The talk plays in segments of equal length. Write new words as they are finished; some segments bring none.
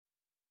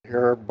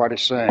Hear everybody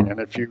sing, and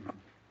if you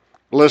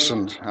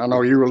listened, I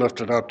know you were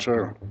lifted up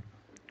too.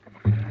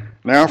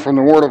 Now from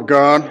the Word of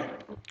God,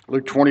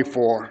 Luke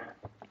 24,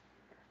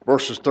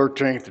 verses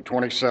 13 to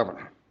 27,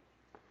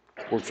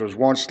 which was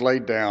once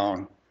laid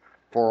down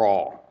for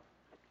all.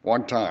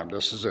 One time,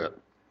 this is it.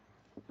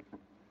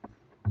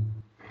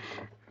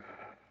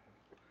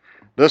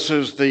 This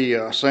is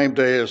the same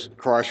day as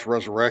Christ's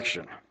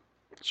resurrection.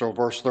 So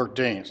verse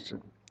 13,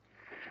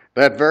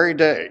 that very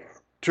day,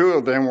 two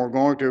of them were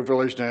going to a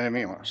village named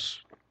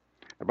Emmaus,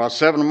 about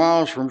 7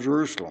 miles from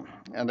Jerusalem,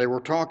 and they were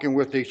talking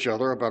with each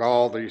other about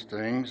all these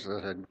things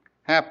that had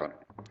happened.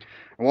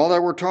 And while they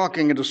were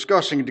talking and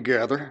discussing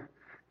together,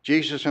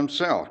 Jesus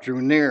himself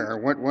drew near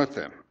and went with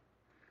them,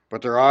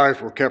 but their eyes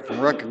were kept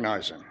from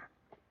recognizing him.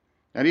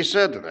 And he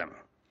said to them,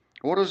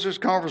 "What is this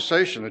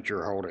conversation that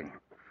you're holding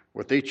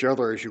with each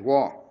other as you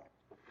walk?"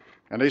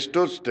 And they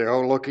stood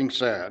still, looking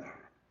sad.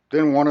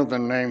 Then one of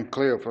them, named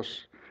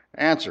Cleophas,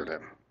 answered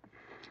him,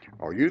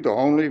 "Are you the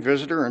only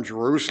visitor in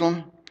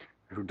Jerusalem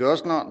who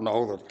does not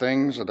know the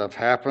things that have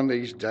happened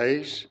these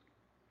days?"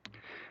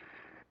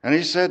 And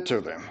he said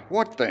to them,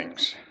 "What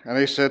things?" And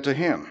they said to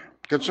him,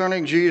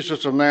 "Concerning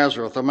Jesus of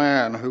Nazareth, a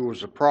man who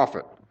was a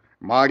prophet,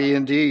 mighty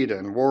in deed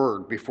and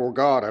word before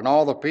God and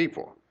all the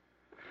people,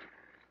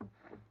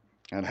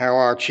 and how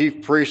our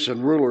chief priests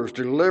and rulers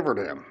delivered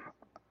him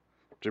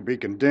to be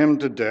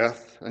condemned to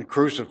death and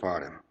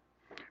crucified him.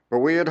 But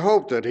we had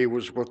hoped that he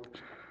was with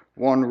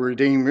one to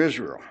redeem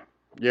Israel.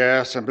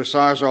 Yes, and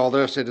besides all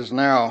this, it is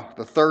now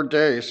the third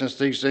day since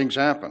these things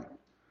happened.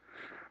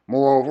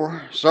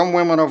 Moreover, some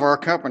women of our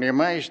company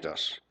amazed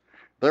us.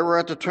 They were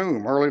at the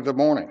tomb early in the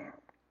morning,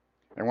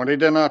 and when they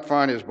did not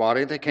find his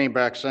body, they came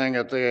back saying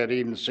that they had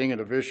even seen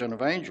a vision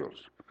of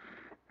angels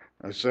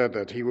and said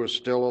that he was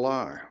still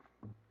alive.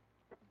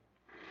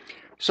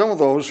 Some of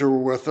those who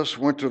were with us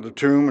went to the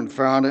tomb and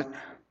found it,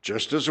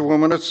 just as the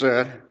woman had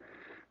said,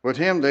 but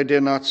him they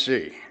did not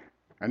see.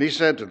 And he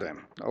said to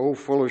them, O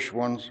foolish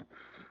ones,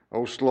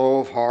 O slow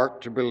of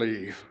heart to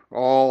believe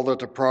all that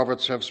the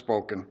prophets have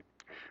spoken.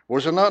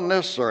 Was it not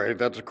necessary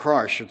that the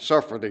Christ should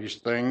suffer these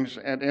things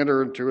and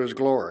enter into his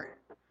glory?"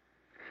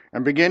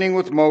 And beginning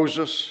with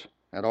Moses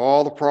and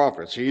all the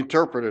prophets, he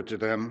interpreted to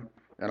them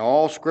in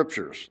all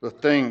scriptures the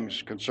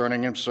things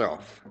concerning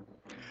himself.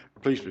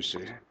 Please be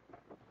seated.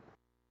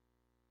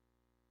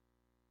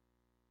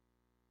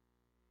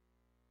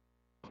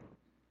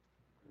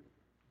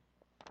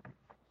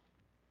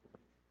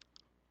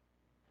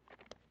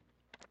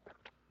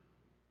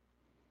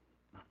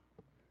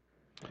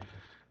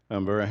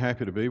 I'm very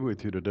happy to be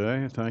with you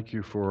today. Thank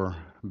you for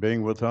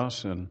being with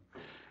us and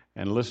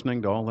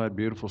listening to all that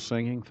beautiful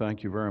singing.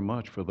 Thank you very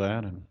much for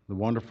that and the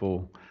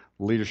wonderful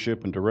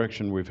leadership and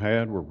direction we've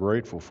had. We're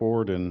grateful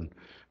for it and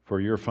for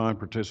your fine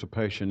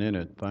participation in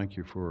it. Thank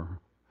you for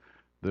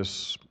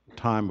this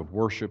time of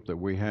worship that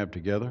we have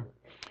together.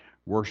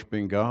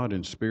 Worshiping God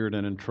in spirit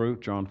and in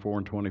truth, John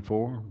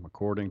 4:24,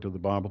 according to the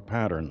Bible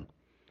pattern.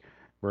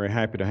 Very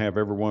happy to have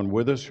everyone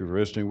with us. You're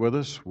visiting with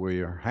us.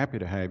 We are happy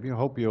to have you.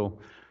 Hope you'll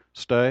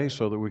stay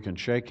so that we can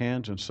shake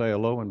hands and say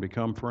hello and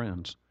become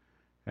friends.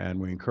 And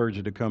we encourage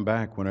you to come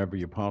back whenever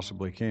you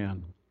possibly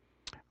can.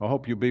 I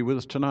hope you'll be with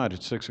us tonight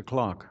at 6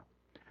 o'clock.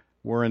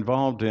 We're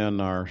involved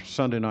in our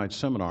Sunday night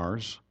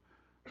seminars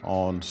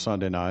on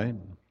Sunday night.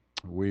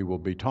 We will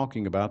be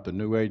talking about the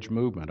New Age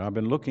movement. I've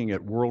been looking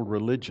at world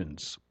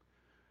religions,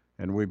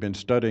 and we've been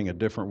studying a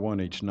different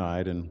one each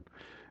night. And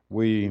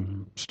we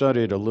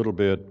studied a little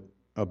bit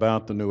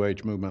about the New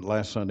Age movement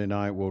last Sunday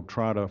night. We'll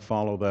try to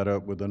follow that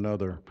up with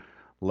another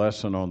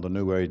lesson on the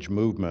New Age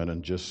movement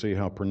and just see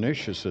how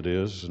pernicious it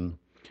is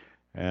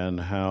and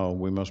how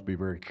we must be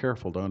very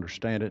careful to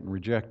understand it and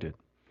reject it.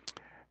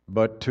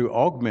 But to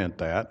augment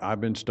that,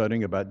 I've been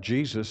studying about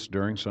Jesus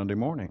during Sunday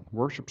morning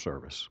worship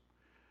service.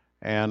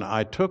 And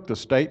I took the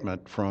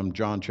statement from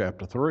John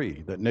chapter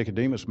 3 that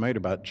Nicodemus made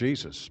about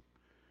Jesus.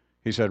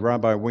 He said,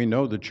 "Rabbi, we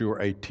know that you are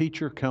a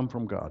teacher come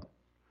from God,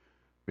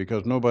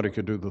 because nobody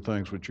could do the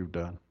things which you've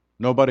done.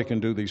 Nobody can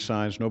do these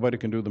signs. Nobody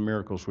can do the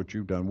miracles which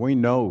you've done. We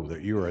know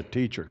that you're a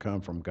teacher come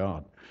from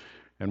God."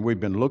 And we've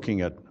been looking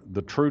at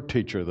the true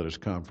teacher that has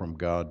come from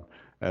God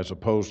as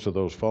opposed to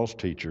those false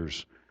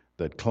teachers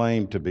that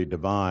claim to be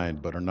divine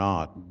but are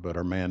not, but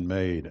are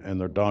man-made, and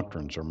their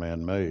doctrines are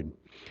man-made.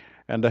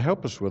 And to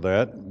help us with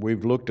that,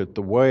 we've looked at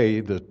the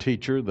way the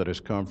teacher that has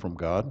come from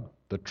God,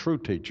 the true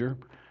teacher,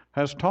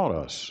 has taught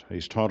us.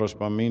 He's taught us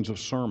by means of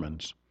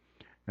sermons.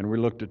 And we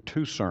looked at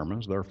 2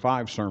 sermons. There are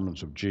 5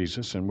 sermons of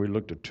Jesus, and we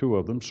looked at 2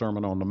 of them,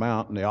 Sermon on the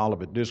Mount and the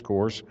Olivet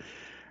Discourse.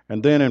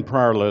 And then in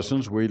prior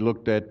lessons, we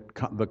looked at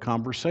the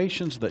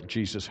conversations that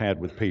Jesus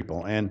had with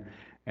people,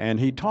 and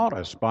he taught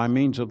us by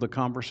means of the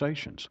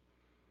conversations.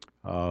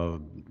 The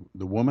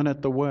woman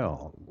at the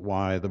well,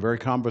 why, the very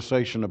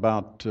conversation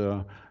about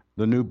the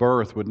new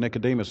birth with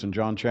Nicodemus in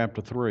John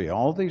chapter 3,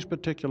 all these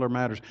particular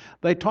matters,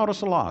 they taught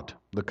us a lot,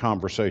 the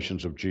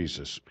conversations of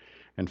Jesus.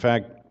 In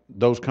fact,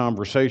 those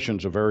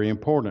conversations are very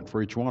important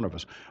for each one of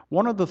us.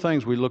 One of the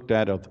things we looked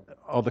at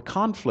are the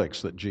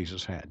conflicts that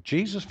Jesus had.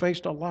 Jesus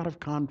faced a lot of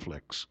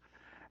conflicts.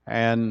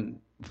 And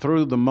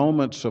through the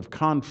moments of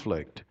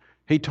conflict,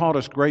 he taught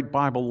us great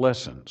Bible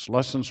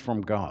lessons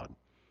from God,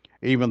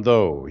 even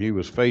though he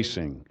was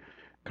facing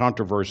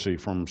controversy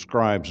from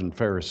scribes and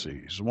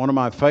Pharisees. One of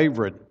my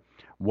favorite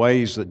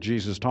ways that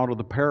Jesus taught are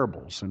the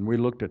parables, and we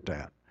looked at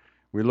that.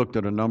 We looked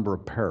at a number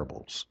of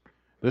parables.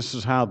 This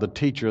is how the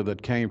teacher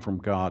that came from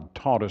God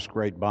taught us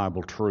great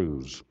Bible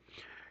truths.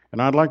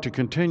 And I'd like to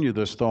continue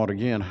this thought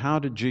again. How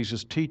did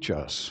Jesus teach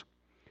us?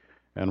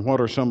 And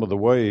what are some of the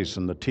ways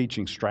and the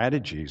teaching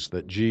strategies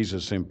that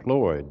Jesus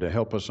employed to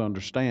help us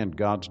understand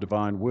God's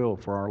divine will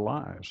for our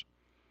lives?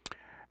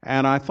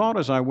 And I thought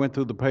as I went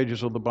through the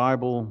pages of the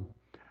Bible,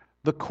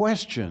 the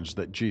questions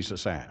that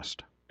Jesus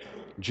asked.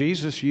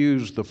 Jesus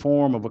used the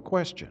form of a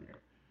question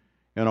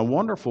in a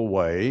wonderful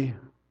way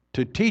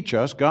to teach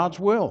us God's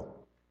will.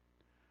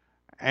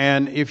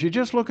 And if you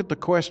just look at the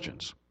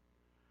questions,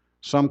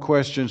 some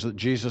questions that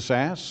Jesus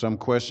asked, some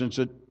questions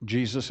that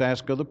Jesus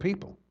asked other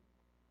people.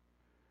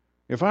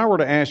 If I were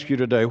to ask you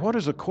today, what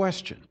is a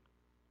question?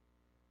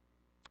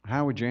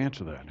 How would you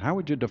answer that? How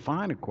would you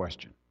define a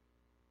question?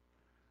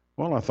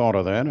 Well, I thought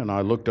of that and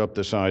I looked up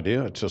this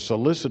idea. It's a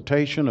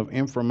solicitation of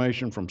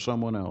information from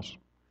someone else.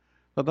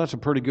 But that's a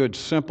pretty good,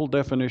 simple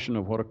definition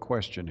of what a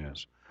question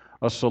is.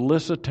 A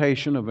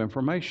solicitation of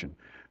information.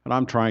 And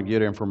I'm trying to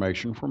get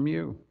information from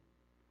you.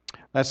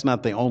 That's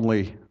not the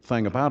only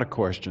thing about a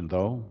question,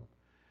 though.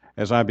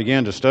 As I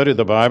began to study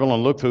the Bible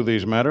and look through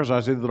these matters, I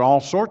see that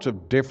all sorts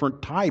of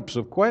different types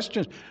of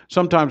questions.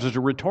 Sometimes it's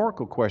a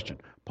rhetorical question.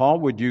 Paul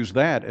would use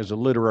that as a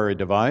literary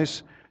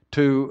device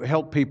to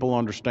help people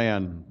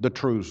understand the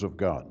truths of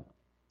God.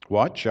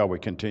 What? Shall we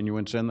continue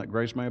in sin that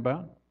grace may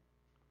abound?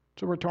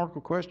 It's a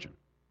rhetorical question.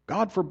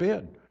 God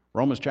forbid.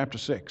 Romans chapter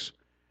 6.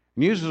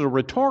 And uses a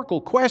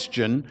rhetorical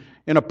question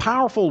in a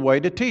powerful way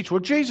to teach. Well,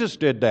 Jesus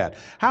did that.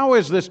 How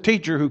is this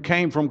teacher who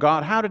came from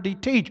God, how did he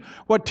teach?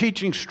 What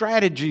teaching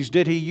strategies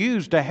did he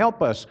use to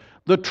help us?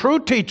 The true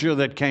teacher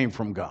that came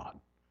from God.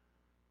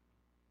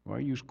 Well,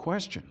 he used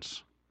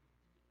questions.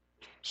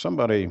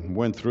 Somebody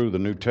went through the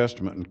New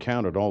Testament and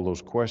counted all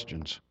those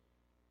questions.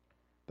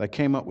 They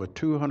came up with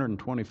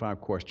 225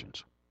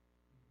 questions.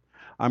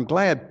 I'm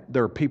glad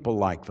there are people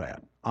like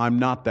that. I'm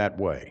not that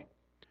way.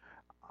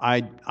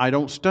 I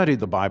don't study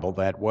the Bible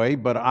that way,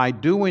 but I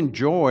do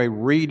enjoy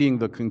reading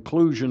the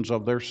conclusions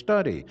of their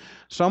study.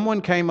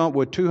 Someone came up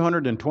with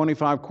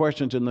 225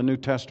 questions in the New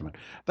Testament.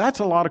 That's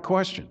a lot of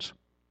questions.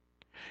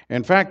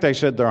 In fact, they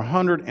said there are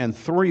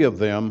 103 of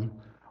them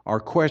are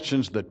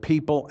questions that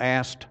people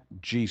asked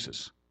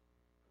Jesus.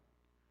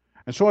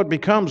 And so it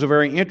becomes a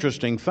very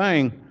interesting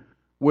thing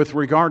with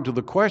regard to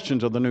the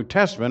questions of the New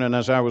Testament. And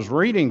as I was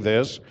reading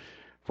this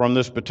from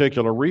this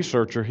particular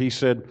researcher, he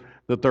said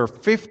that there are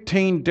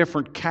 15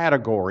 different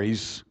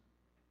categories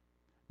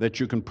that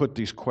you can put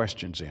these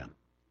questions in.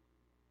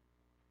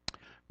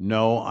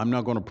 No, I'm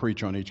not going to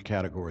preach on each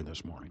category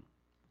this morning.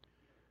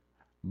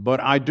 But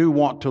I do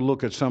want to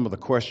look at some of the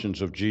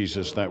questions of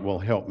Jesus that will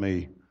help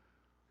me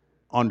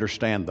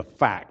understand the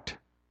fact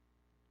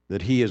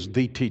that he is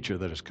the teacher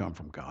that has come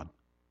from God.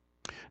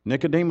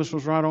 Nicodemus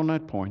was right on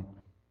that point.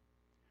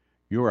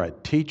 You're a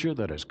teacher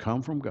that has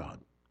come from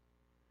God.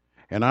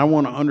 And I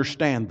want to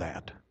understand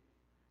that.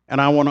 And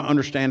I want to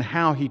understand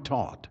how he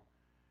taught.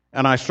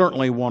 And I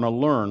certainly want to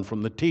learn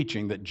from the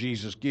teaching that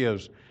Jesus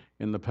gives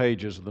in the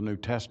pages of the New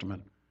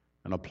Testament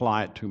and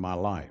apply it to my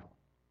life.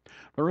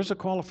 There is a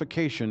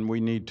qualification we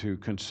need to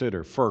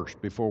consider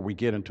first before we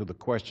get into the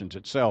questions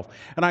itself.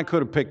 And I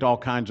could have picked all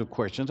kinds of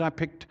questions. I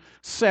picked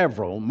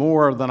several,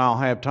 more than I'll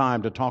have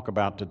time to talk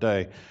about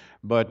today.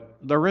 But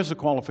there is a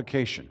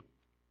qualification.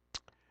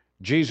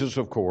 Jesus,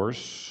 of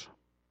course,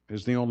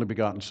 is the only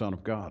begotten Son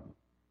of God.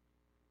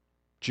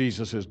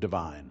 Jesus is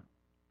divine.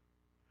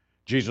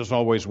 Jesus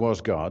always was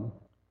God.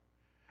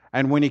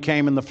 And when he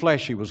came in the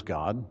flesh, he was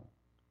God.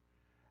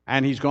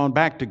 And he's gone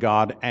back to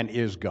God and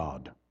is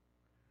God.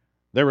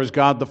 There is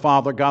God the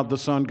Father, God the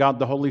Son, God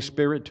the Holy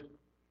Spirit.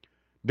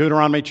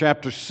 Deuteronomy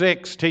chapter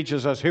 6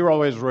 teaches us, Hear,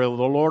 O Israel,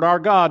 the Lord our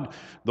God,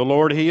 the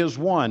Lord, he is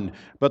one.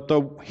 But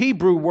the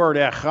Hebrew word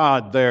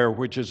echad there,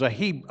 which is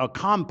a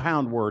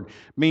compound word,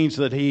 means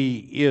that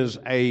he is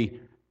a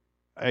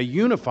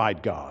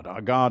unified God, a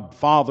God,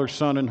 Father,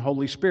 Son, and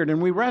Holy Spirit. And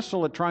we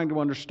wrestle at trying to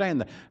understand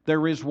that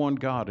there is one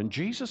God, and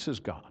Jesus is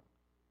God.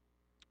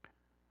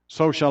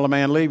 So shall a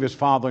man leave his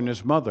father and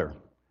his mother,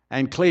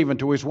 and cleave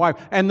unto his wife,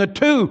 and the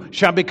two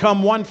shall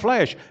become one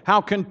flesh.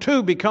 How can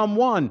two become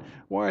one?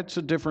 Well, it's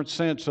a different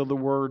sense of the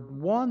word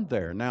one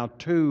there. Now,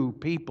 two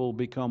people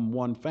become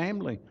one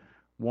family,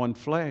 one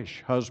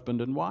flesh, husband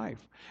and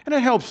wife. And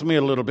it helps me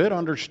a little bit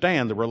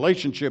understand the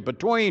relationship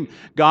between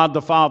God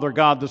the Father,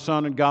 God the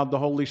Son, and God the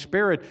Holy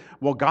Spirit.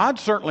 Well, God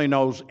certainly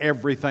knows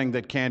everything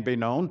that can be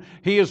known.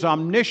 He is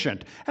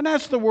omniscient. And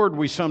that's the word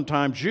we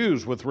sometimes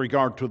use with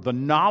regard to the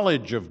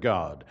knowledge of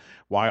God.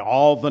 Why,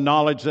 all the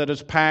knowledge that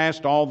is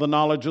past, all the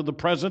knowledge of the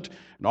present,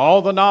 and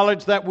all the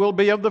knowledge that will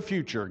be of the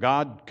future.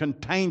 God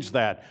contains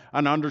that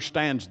and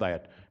understands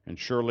that. And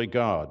surely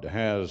God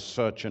has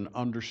such an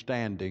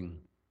understanding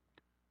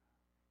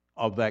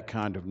of that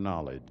kind of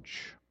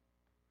knowledge.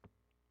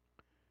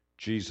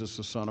 Jesus,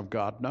 the Son of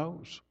God,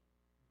 knows.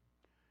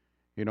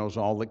 He knows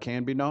all that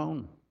can be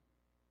known.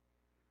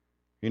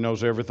 He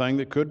knows everything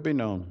that could be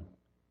known.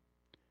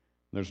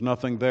 There's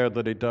nothing there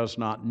that he does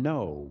not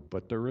know,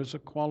 but there is a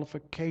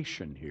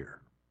qualification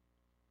here.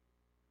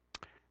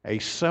 A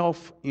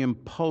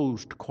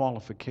self-imposed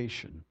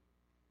qualification.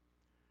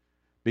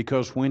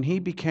 Because when he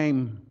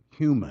became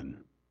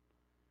human,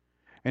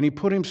 and he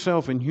put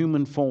himself in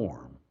human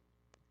form,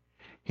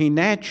 he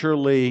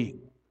naturally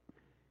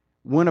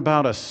went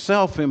about a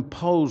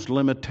self-imposed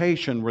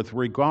limitation with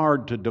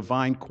regard to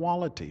divine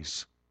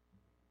qualities.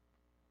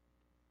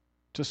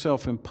 It's a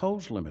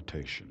self-imposed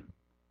limitation.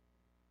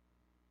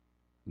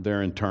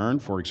 There in turn,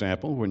 for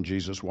example, when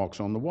Jesus walks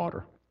on the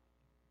water,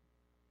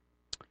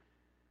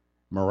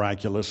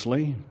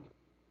 miraculously,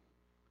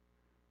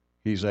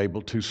 he's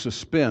able to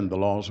suspend the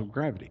laws of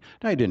gravity.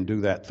 Now, he didn't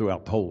do that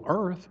throughout the whole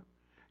earth.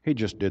 He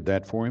just did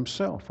that for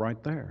himself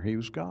right there. He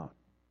was God.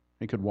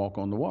 He could walk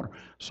on the water.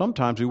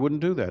 Sometimes he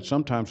wouldn't do that.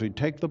 Sometimes he'd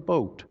take the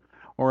boat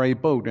or a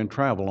boat and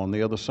travel on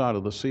the other side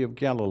of the Sea of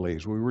Galilee,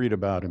 as we read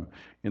about him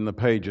in the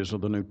pages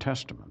of the New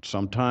Testament.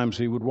 Sometimes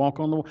he would walk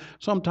on the water.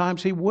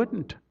 Sometimes he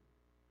wouldn't.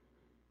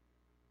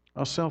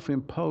 A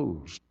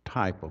self-imposed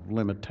type of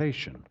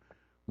limitation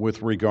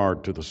with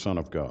regard to the Son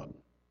of God.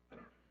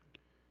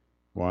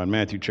 Well, in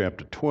Matthew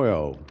chapter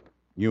 12,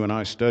 you and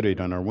I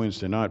studied on our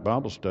Wednesday night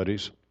Bible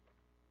studies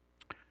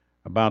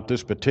about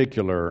this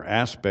particular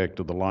aspect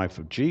of the life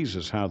of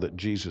Jesus, how that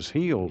Jesus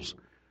heals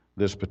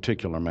this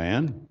particular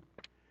man,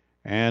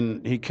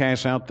 and he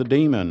casts out the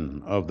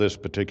demon of this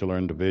particular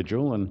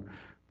individual. And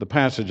the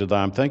passage that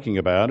I'm thinking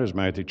about is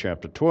Matthew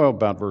chapter 12,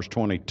 about verse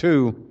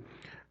 22.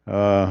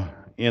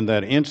 In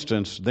that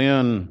instance,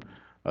 then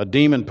a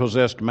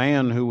demon-possessed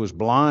man who was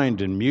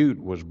blind and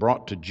mute was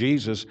brought to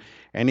Jesus,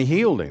 and he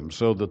healed him,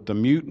 so that the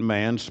mute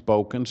man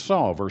spoke and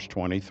saw. Verse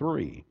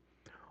 23.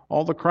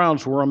 All the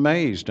crowds were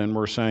amazed and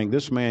were saying,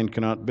 "This man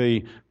cannot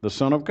be the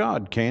Son of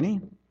God, can he?"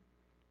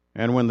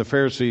 And when the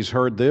Pharisees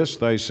heard this,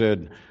 they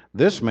said,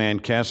 "This man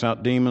casts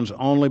out demons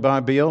only by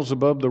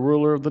Beelzebub, the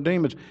ruler of the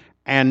demons."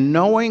 And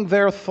knowing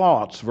their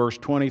thoughts, verse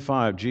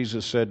 25,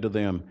 Jesus said to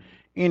them,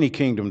 "Any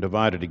kingdom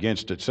divided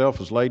against itself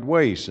is laid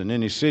waste, and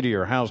any city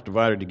or house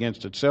divided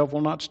against itself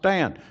will not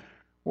stand."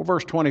 Well,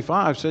 verse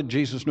 25 said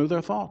Jesus knew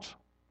their thoughts.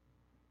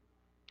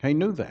 He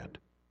knew that.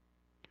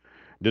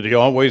 Did he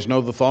always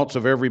know the thoughts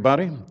of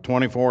everybody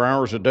 24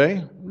 hours a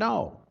day?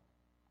 No.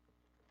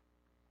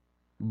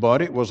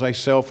 But it was a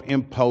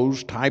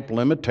self-imposed type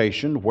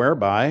limitation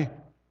whereby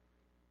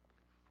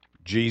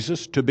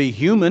Jesus, to be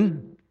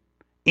human,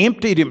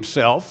 emptied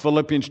himself,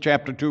 Philippians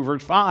chapter 2,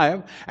 verse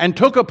 5, and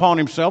took upon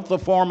himself the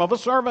form of a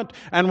servant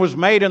and was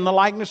made in the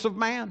likeness of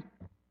man.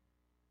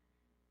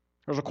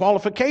 There's a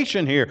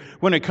qualification here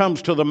when it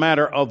comes to the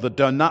matter of the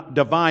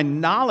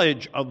divine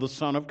knowledge of the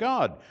Son of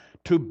God.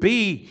 To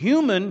be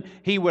human,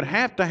 he would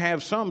have to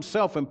have some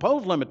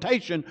self-imposed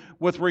limitation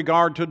with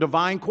regard to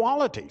divine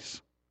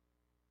qualities.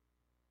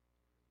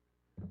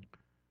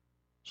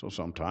 So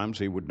sometimes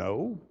he would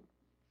know,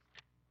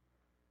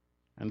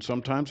 and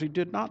sometimes he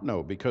did not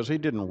know, because he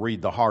didn't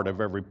read the heart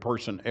of every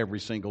person every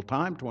single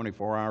time,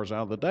 24 hours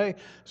out of the day,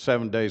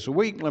 7 days a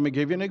week. Let me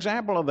give you an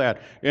example of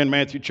that in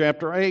Matthew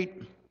chapter 8.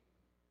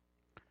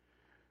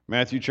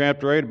 Matthew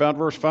chapter 8, about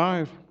verse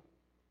 5.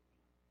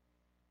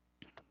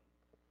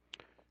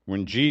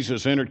 When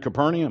Jesus entered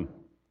Capernaum,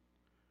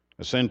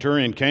 a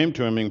centurion came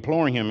to him,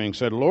 imploring him, and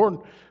said, "Lord,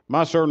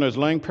 my servant is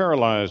laying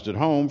paralyzed at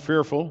home,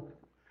 fearful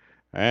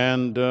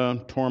and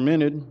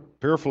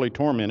fearfully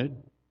tormented."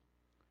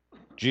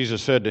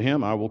 Jesus said to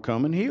him, "I will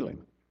come and heal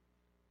him."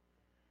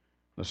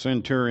 The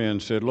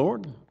centurion said,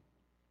 "Lord,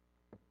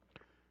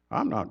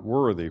 I'm not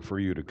worthy for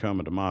you to come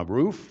under my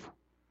roof,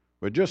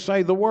 but just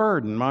say the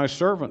word, and my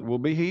servant will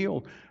be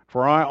healed.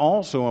 For I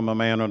also am a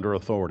man under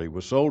authority,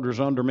 with soldiers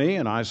under me,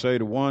 and I say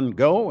to one,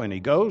 'Go,' and he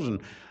goes,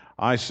 and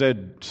I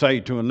say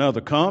to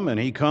another, 'Come,' and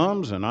he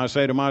comes, and I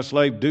say to my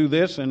slave, 'Do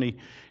this,' and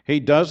he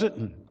does it."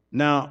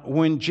 Now,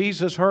 when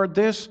Jesus heard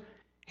this,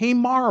 he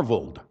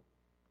marveled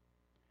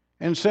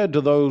and said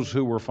to those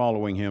who were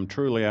following him,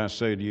 "Truly I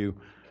say to you,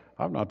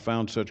 I've not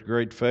found such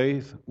great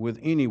faith with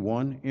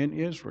anyone in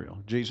Israel."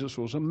 Jesus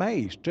was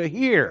amazed to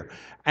hear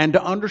and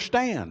to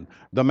understand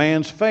the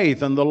man's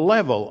faith and the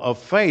level of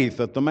faith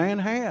that the man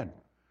had.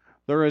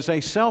 There is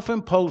a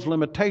self-imposed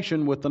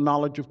limitation with the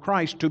knowledge of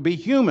Christ to be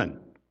human.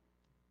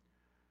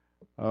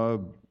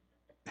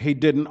 He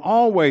didn't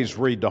always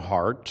read the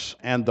hearts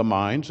and the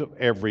minds of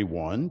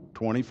everyone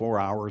 24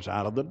 hours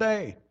out of the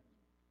day.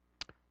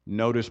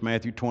 Notice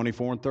Matthew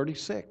 24 and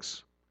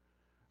 36.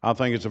 I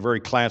think it's a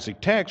very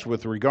classic text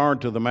with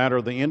regard to the matter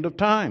of the end of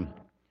time.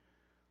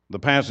 The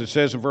passage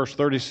says in verse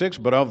 36,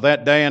 "But of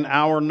that day and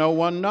hour no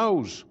one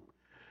knows,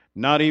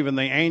 not even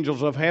the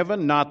angels of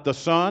heaven, not the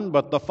Son,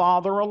 but the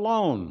Father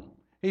alone."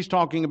 He's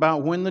talking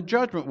about when the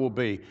judgment will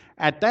be.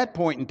 At that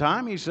point in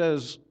time, he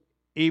says,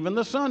 even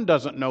the Son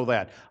doesn't know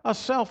that. A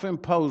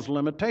self-imposed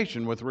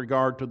limitation with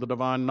regard to the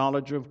divine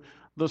knowledge of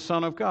the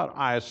Son of God.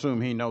 I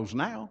assume he knows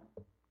now.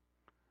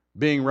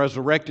 Being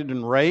resurrected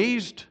and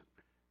raised,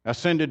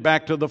 ascended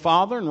back to the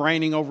Father and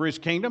reigning over His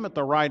kingdom at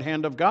the right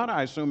hand of God.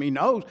 I assume He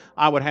knows.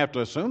 I would have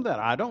to assume that.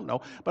 I don't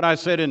know. But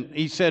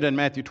He said in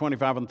Matthew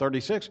 25 and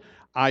 36,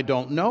 I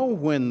don't know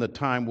when the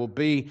time will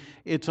be.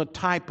 It's a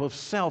type of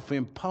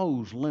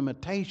self-imposed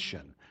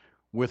limitation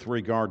with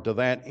regard to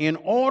that in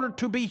order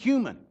to be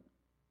human.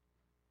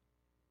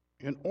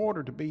 In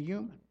order to be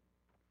human.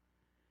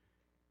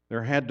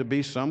 There had to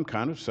be some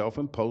kind of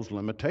self-imposed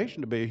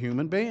limitation to be a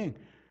human being.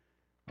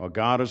 Well,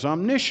 God is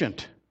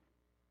omniscient.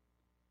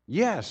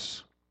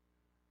 Yes.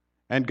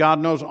 And God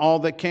knows all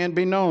that can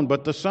be known.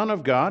 But the Son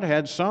of God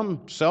had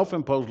some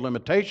self-imposed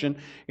limitation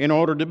in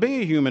order to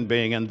be a human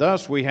being. And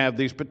thus we have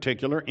these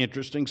particular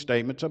interesting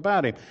statements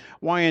about Him.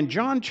 Why, in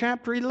John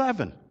chapter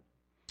 11,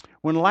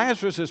 when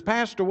Lazarus has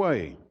passed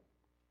away,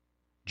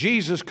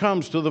 Jesus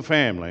comes to the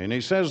family. And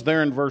He says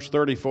there in verse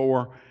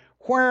 34,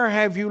 where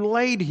have you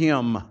laid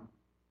him?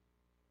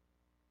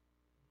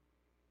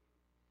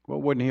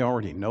 Well, wouldn't He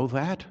already know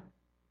that?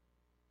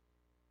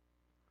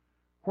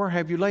 Where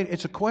have you laid?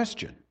 It's a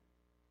question.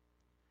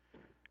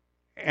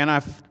 And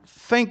I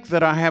think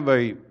that I have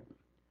a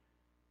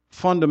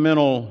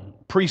fundamental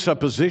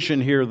presupposition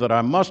here that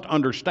I must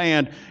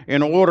understand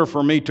in order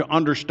for me to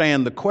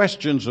understand the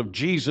questions of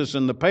Jesus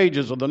in the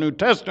pages of the New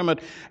Testament.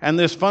 And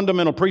this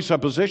fundamental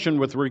presupposition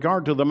with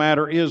regard to the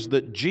matter is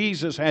that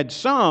Jesus had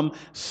some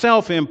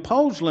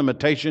self-imposed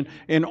limitation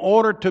in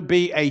order to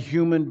be a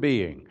human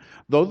being.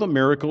 Though the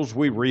miracles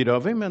we read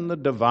of Him and the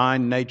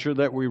divine nature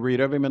that we read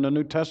of Him in the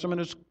New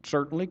Testament is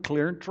certainly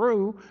clear and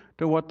true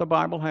to what the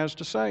Bible has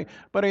to say.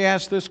 But He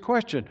asked this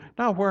question,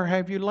 now where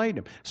have you laid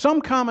him? Some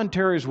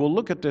commentaries will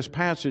look at this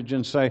passage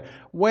and say,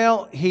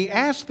 well, He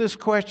asked this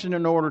question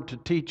in order to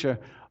teach a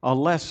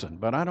lesson,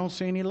 but I don't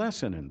see any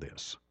lesson in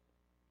this.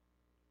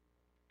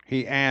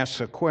 He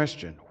asks a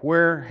question,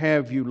 where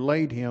have you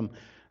laid him?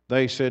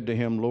 They said to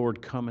Him,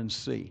 Lord, come and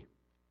see.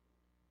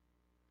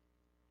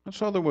 And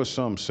so there was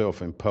some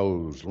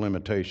self-imposed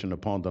limitation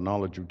upon the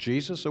knowledge of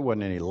Jesus. There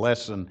wasn't any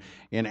lesson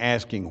in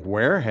asking,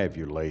 where have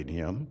you laid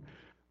him?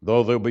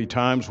 Though there'll be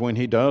times when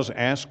He does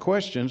ask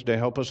questions to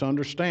help us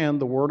understand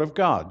the Word of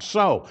God.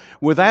 So,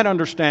 with that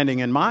understanding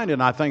in mind,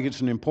 and I think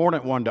it's an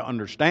important one to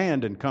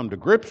understand and come to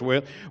grips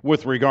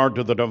with regard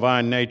to the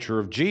divine nature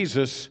of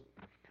Jesus,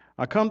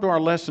 I come to our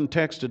lesson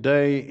text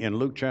today in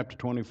Luke chapter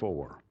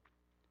 24.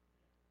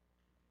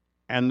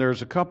 And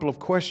there's a couple of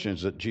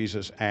questions that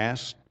Jesus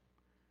asked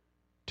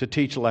to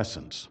teach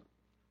lessons.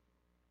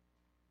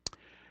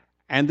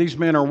 And these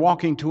men are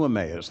walking to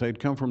Emmaus. They'd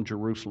come from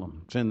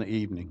Jerusalem. It's in the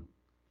evening.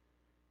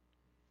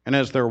 And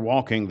as they're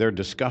walking, they're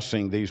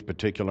discussing these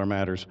particular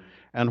matters.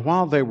 And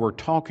while they were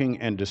talking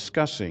and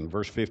discussing,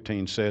 verse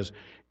 15 says,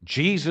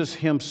 Jesus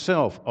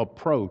Himself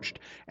approached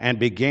and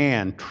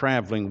began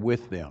traveling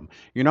with them.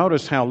 You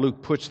notice how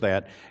Luke puts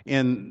that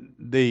in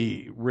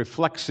the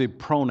reflexive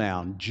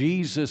pronoun,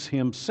 Jesus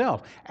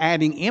Himself,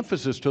 adding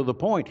emphasis to the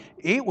point.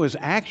 It was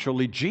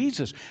actually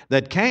Jesus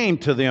that came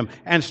to them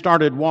and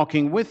started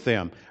walking with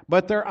them.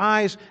 But their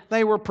eyes,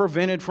 they were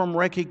prevented from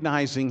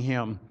recognizing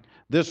Him.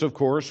 This, of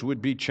course,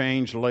 would be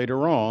changed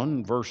later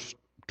on, verse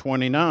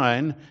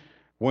 29,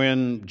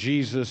 when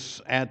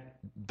Jesus at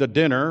the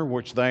dinner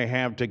which they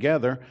have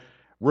together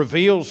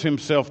reveals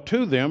Himself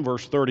to them,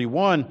 verse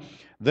 31,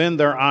 then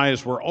their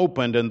eyes were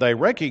opened and they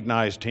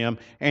recognized Him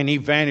and He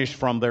vanished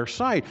from their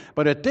sight.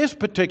 But at this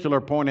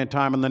particular point in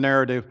time in the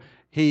narrative,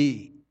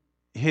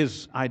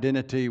 His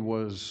identity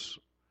was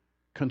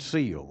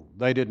concealed.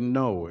 They didn't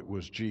know it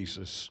was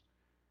Jesus.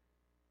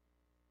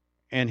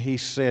 And He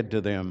said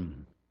to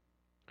them,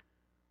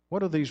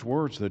 what are these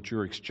words that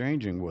you're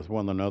exchanging with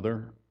one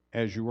another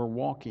as you are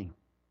walking?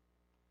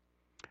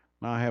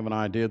 Now, I have an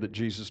idea that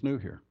Jesus knew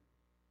here.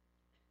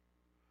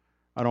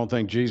 I don't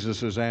think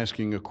Jesus is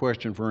asking a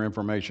question for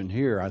information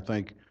here. I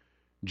think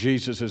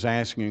Jesus is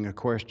asking a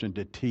question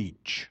to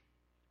teach.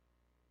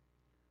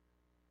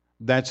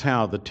 That's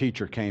how the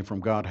teacher came from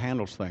God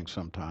handles things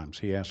sometimes.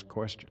 He asks a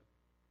question.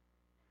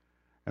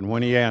 And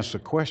when He asks a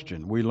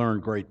question, we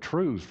learn great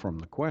truths from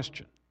the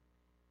question.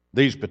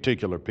 These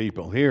particular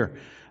people here,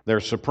 they're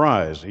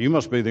surprised. You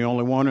must be the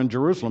only one in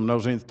Jerusalem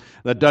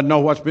that doesn't know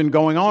what's been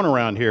going on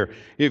around here.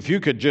 If you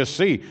could just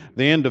see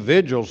the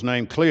individuals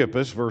named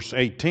Cleopas, verse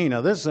 18.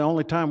 Now, this is the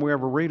only time we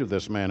ever read of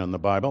this man in the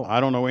Bible. I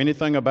don't know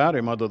anything about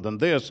him other than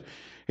this.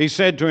 He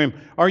said to him,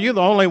 are you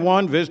the only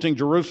one visiting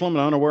Jerusalem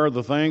and unaware of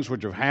the things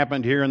which have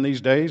happened here in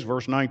these days?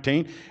 Verse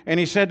 19. And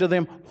He said to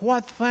them,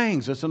 what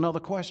things? That's another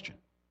question.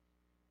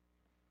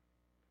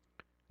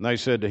 And they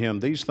said to Him,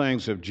 these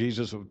things of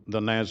Jesus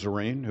the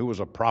Nazarene, who was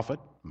a prophet,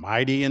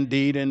 mighty in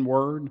deed and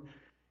word,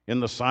 in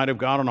the sight of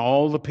God and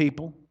all the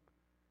people,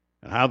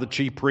 and how the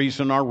chief priests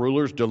and our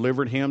rulers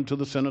delivered Him to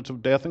the sentence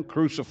of death and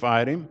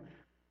crucified Him.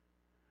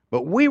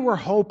 But we were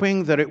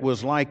hoping that it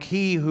was like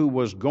He who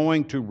was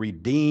going to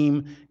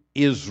redeem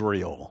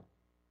Israel.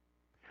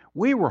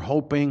 We were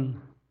hoping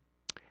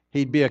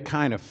He'd be a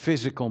kind of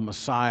physical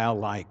Messiah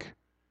like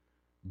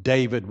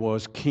David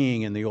was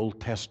king in the Old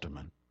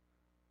Testament.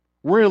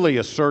 Really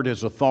assert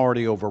His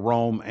authority over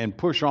Rome and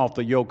push off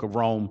the yoke of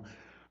Rome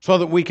so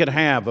that we could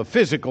have a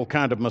physical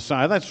kind of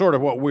Messiah. That's sort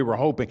of what we were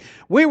hoping.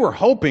 We were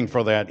hoping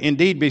for that.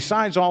 Indeed,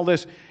 besides all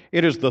this,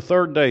 it is the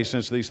third day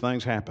since these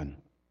things happened.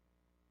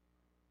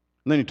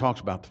 And then he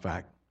talks about the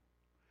fact.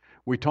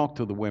 We talked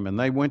to the women.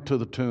 They went to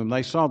the tomb.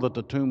 They saw that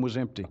the tomb was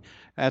empty.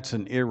 That's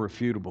an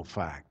irrefutable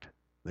fact.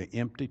 The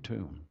empty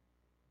tomb.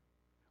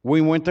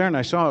 We went there and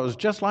I saw it was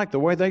just like the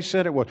way they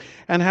said it was.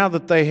 And how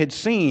that they had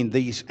seen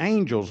these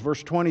angels,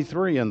 verse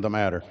 23 in the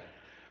matter.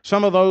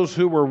 Some of those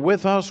who were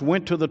with us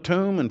went to the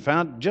tomb and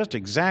found just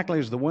exactly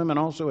as the women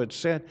also had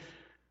said,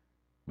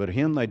 but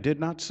him they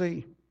did not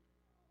see.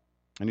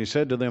 And he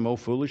said to them, O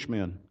foolish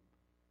men,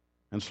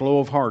 and slow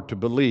of heart to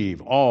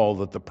believe all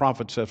that the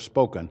prophets have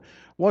spoken.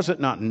 Was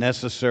it not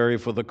necessary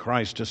for the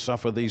Christ to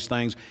suffer these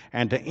things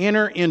and to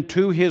enter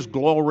into his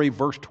glory?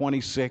 Verse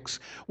 26.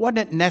 Wasn't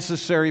it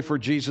necessary for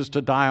Jesus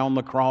to die on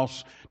the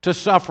cross, to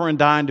suffer and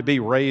die and to be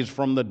raised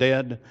from the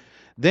dead?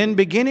 Then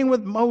beginning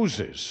with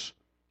Moses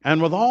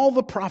and with all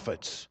the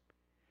prophets,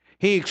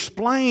 he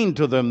explained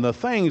to them the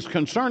things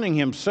concerning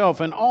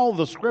himself and all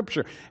the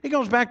Scripture. He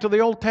goes back to the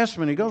Old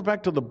Testament. He goes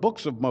back to the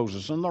books of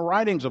Moses and the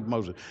writings of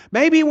Moses.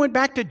 Maybe he went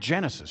back to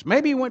Genesis.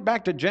 Maybe he went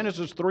back to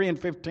Genesis 3 and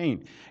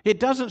 15. It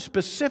doesn't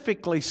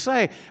specifically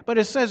say, but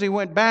it says he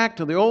went back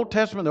to the Old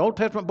Testament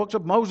books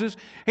of Moses.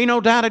 He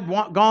no doubt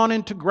had gone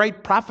into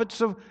great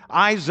prophets of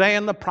Isaiah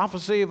and the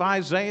prophecy of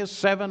Isaiah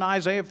 7,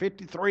 Isaiah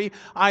 53,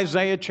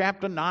 Isaiah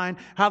chapter 9,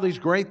 how these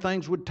great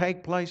things would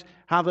take place,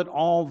 how that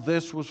all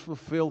this was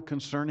fulfilled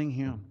concerning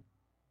him.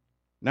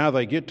 Now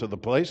they get to the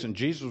place and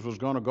Jesus was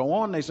going to go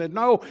on. They said,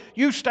 no,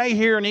 you stay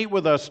here and eat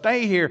with us.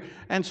 Stay here.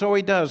 And so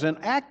he does. And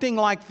acting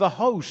like the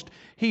host,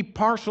 he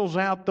parcels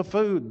out the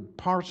food,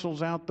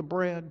 parcels out the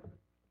bread.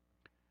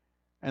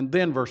 And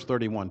then verse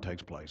 31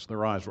 takes place.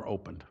 Their eyes were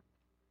opened.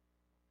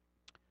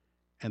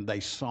 And they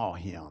saw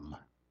him.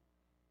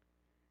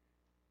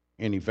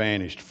 And he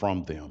vanished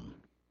from them.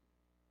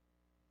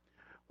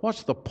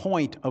 What's the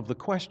point of the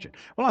question?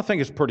 Well, I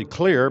think it's pretty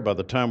clear by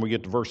the time we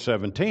get to verse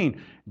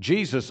 17.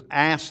 Jesus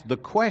asked the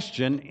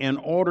question in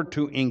order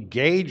to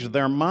engage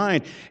their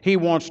mind. He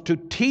wants to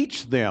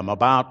teach them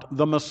about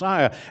the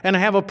Messiah and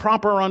have a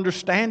proper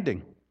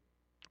understanding.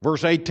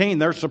 Verse 18,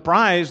 they're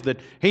surprised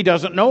that he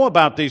doesn't know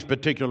about these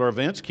particular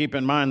events. Keep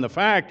in mind the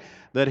fact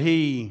that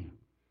he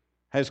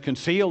has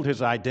concealed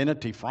his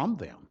identity from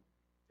them.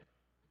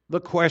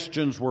 The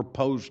questions were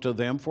posed to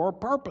them for a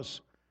purpose.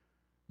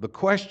 The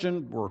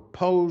questions were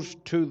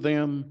posed to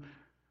them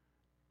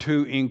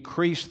to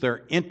increase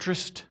their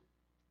interest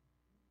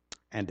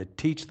and to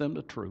teach them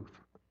the truth.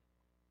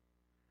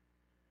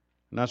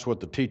 And that's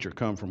what the teacher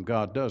come from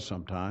God does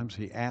sometimes.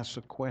 He asks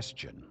a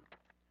question.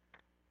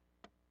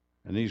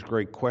 And these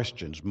great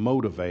questions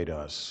motivate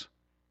us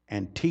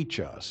and teach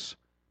us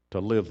to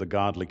live the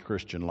godly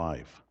Christian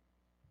life.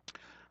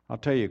 I'll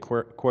tell you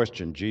a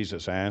question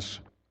Jesus asks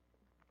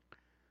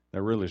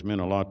that really has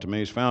meant a lot to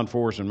me. It's found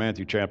for us in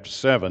Matthew chapter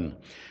 7.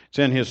 It's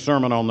in his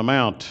Sermon on the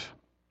Mount.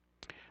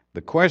 The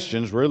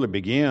questions really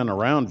begin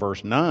around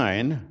verse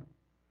 9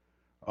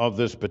 of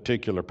this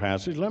particular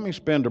passage. Let me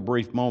spend a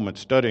brief moment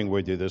studying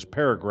with you this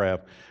paragraph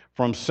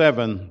from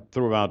 7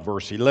 through about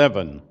verse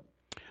 11.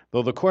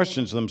 Though the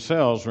questions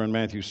themselves are in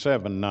Matthew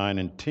 7, 9,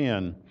 and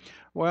 10.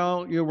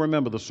 Well, you'll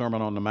remember the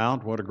Sermon on the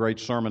Mount, what a great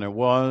sermon it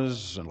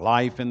was, and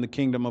life in the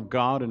kingdom of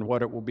God and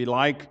what it will be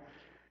like,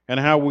 and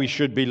how we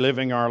should be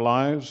living our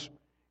lives.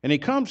 And he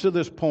comes to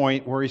this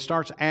point where he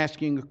starts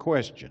asking a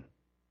question.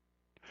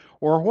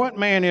 Or what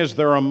man is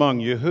there among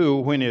you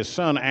who, when his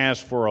son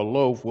asks for a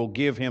loaf, will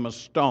give him a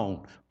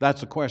stone?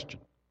 That's a question.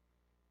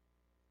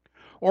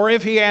 Or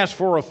if he asks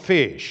for a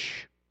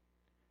fish,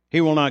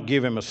 he will not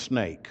give him a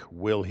snake,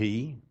 will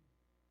he?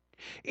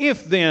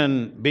 If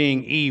then,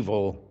 being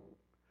evil,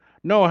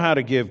 know how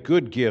to give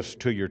good gifts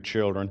to your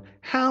children,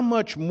 how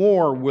much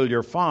more will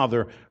your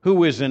Father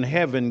who is in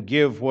heaven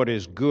give what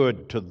is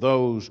good to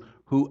those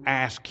who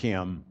ask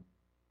him?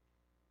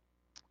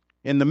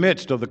 In the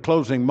midst of the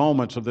closing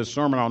moments of this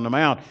Sermon on the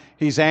Mount,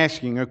 he's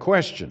asking a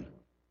question.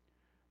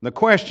 The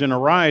question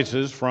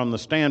arises from the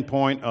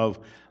standpoint of,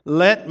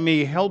 let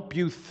me help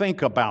you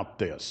think about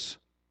this.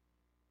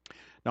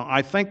 Now,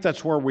 I think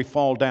that's where we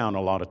fall down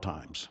a lot of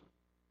times.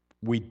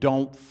 We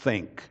don't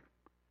think.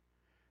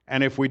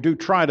 And if we do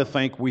try to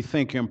think, we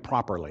think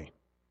improperly.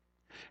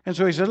 And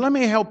so he said, let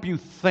me help you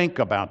think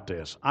about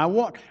this.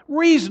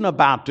 Reason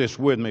about this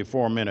with me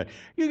for a minute.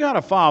 You got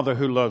a father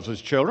who loves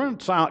his children.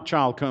 A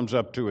child comes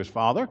up to his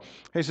father.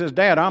 He says,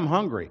 Dad, I'm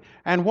hungry.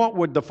 And what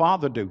would the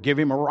father do? Give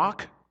him a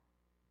rock?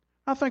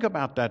 Now think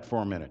about that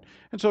for a minute.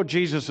 And so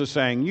Jesus is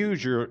saying,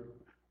 use your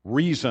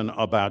reason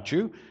about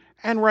you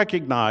and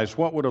recognize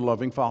what would a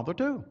loving father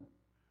do.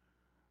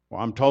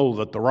 Well, I'm told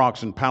that the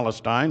rocks in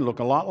Palestine look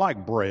a lot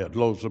like bread,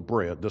 loaves of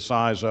bread, the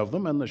size of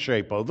them and the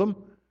shape of them.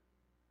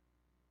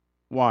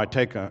 Why,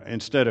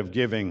 instead of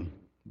giving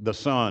the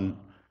son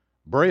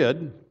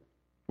bread,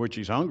 which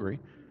he's hungry,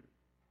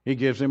 he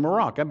gives him a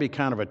rock. That'd be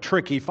kind of a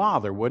tricky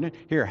father, wouldn't it?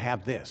 Here,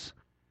 have this.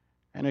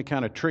 And they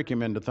kind of trick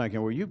him into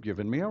thinking, well, you've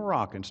given me a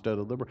rock instead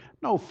of the bread.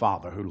 No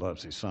father who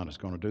loves his son is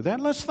going to do that.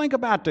 Let's think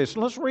about this.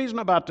 Let's reason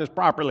about this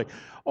properly.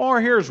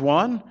 Or here's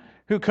one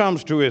who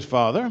comes to his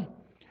father,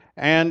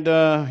 and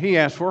he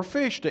asks for a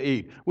fish to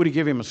eat. Would he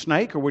give him a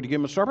snake or would he give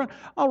him a serpent?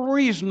 A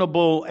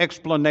reasonable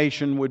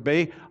explanation would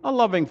be a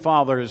loving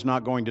father is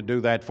not going to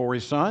do that for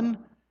his son.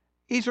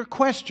 These are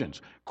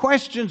questions.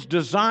 Questions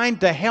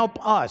designed to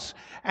help us.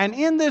 And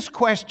in this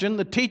question,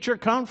 the teacher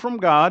come from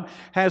God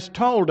has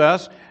told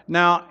us,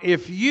 now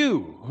if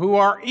you who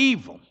are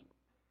evil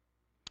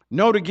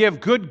know to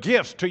give good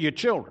gifts to your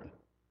children,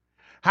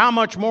 how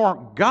much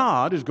more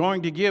God is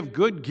going to give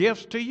good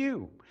gifts to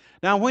you?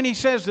 Now, when he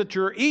says that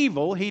you're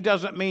evil, he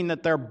doesn't mean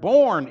that they're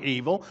born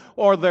evil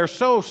or they're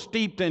so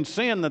steeped in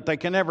sin that they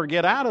can never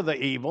get out of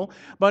the evil,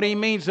 but he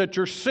means that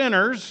you're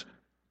sinners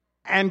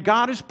and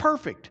God is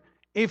perfect.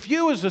 If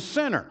you as a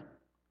sinner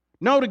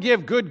know to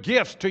give good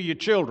gifts to your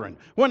children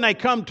when they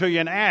come to you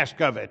and ask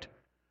of it,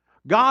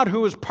 God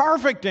who is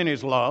perfect in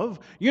his love,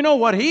 you know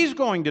what he's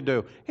going to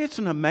do. It's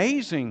an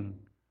amazing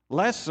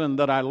lesson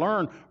that I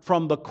learned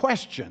from the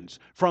questions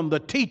from the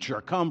teacher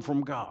come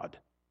from God.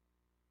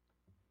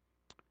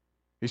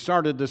 He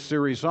started this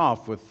series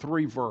off with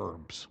 3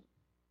 verbs.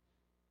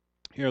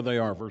 Here they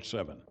are, verse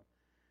 7.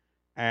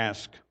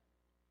 Ask,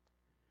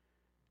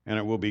 and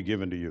it will be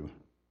given to you.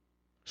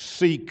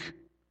 Seek,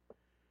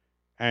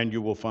 and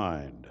you will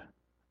find.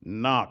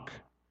 Knock,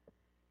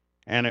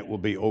 and it will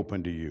be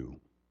open to you.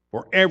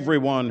 For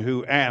everyone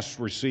who asks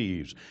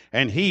receives,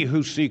 and he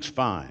who seeks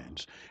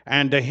finds,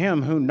 and to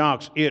him who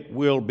knocks it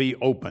will be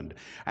opened.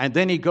 And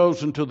then he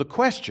goes into the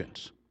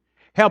questions,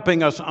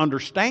 helping us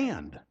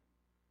understand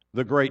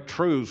the great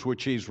truths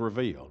which he's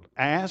revealed.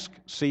 Ask,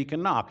 seek,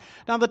 and knock.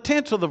 Now the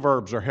tense of the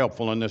verbs are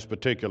helpful in this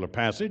particular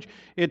passage.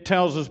 It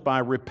tells us by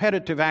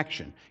repetitive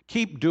action.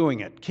 Keep doing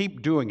it,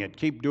 keep doing it,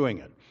 keep doing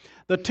it.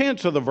 The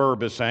tense of the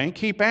verb is saying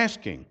keep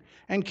asking,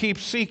 and keep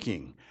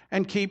seeking,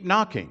 and keep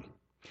knocking.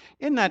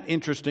 Isn't that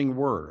interesting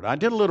word? I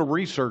did a little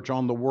research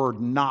on the word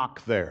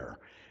knock there.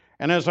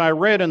 And as I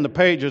read in the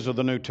pages of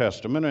the New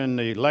Testament and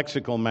the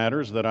lexical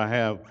matters that I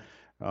have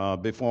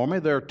before me,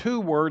 there are 2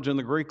 words in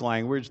the Greek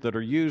language that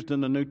are used in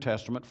the New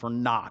Testament for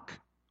knock.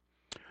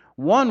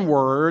 One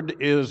word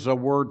is a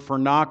word for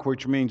knock,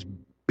 which means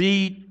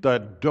beat the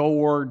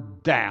door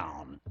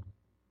down.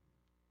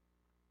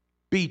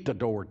 Beat the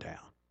door down.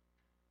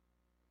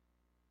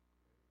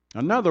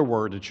 Another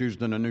word that's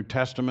used in the New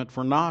Testament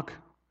for knock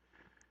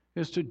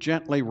is to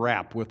gently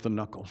rap with the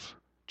knuckles.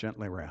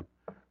 Gently rap.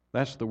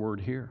 That's the word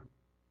here.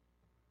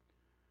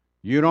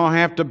 You don't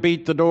have to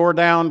beat the door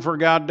down for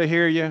God to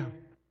hear you.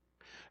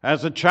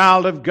 As a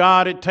child of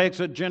God, it takes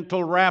a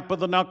gentle rap of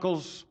the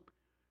knuckles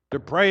to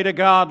pray to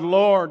God,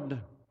 Lord,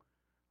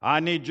 I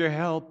need your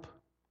help.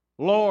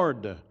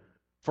 Lord,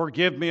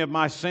 forgive me of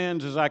my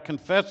sins as I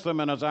confess them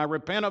and as I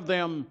repent of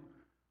them.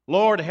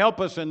 Lord, help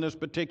us in this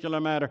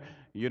particular matter.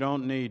 You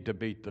don't need to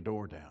beat the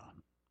door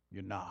down.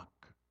 You knock.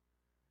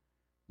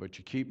 But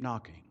you keep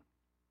knocking,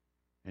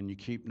 and you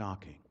keep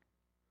knocking.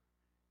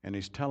 And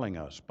he's telling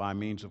us by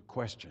means of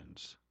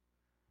questions,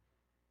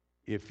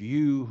 if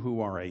you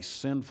who are a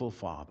sinful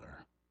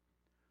father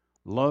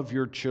love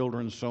your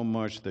children so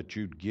much that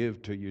you'd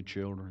give to your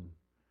children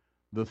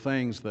the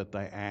things that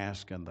they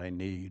ask and they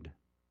need,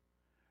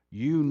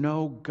 you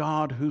know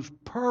God who's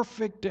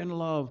perfect in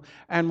love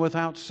and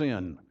without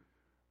sin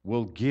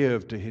will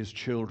give to his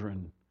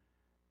children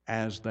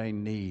as they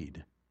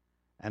need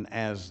and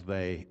as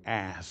they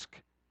ask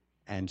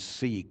and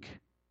seek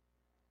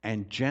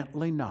and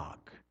gently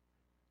knock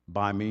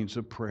by means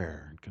of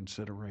prayer and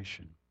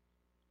consideration.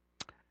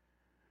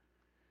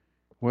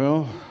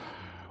 Well,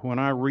 when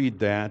I read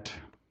that,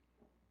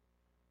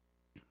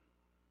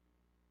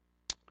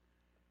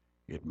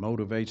 it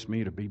motivates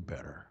me to be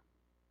better.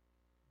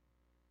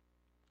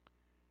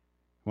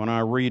 When I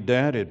read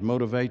that, it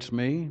motivates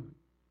me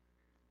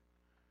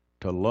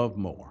to love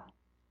more.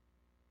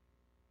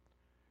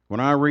 When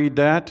I read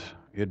that,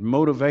 it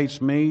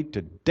motivates me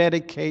to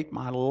dedicate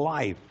my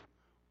life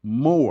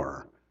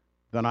more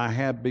than I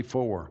had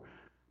before,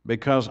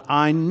 because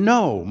I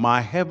know my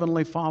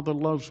Heavenly Father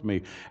loves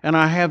me, and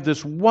I have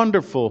this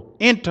wonderful,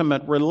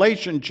 intimate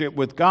relationship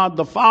with God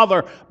the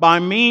Father by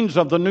means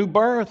of the new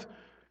birth,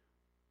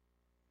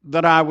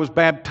 that I was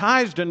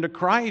baptized into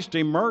Christ,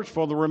 immersed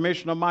for the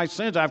remission of my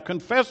sins. I've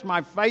confessed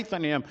my faith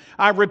in Him.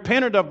 I've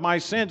repented of my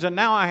sins, and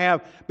now I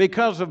have,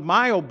 because of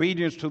my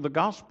obedience to the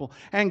gospel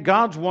and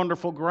God's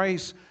wonderful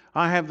grace,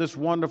 I have this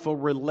wonderful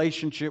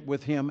relationship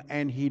with Him,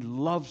 and He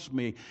loves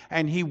me,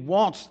 and He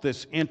wants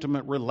this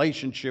intimate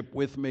relationship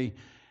with me.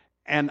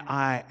 And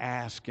I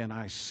ask, and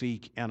I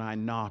seek, and I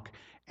knock,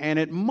 and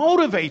it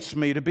motivates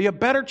me to be a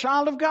better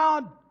child of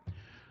God.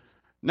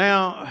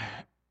 Now,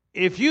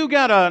 if you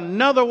got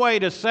another way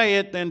to say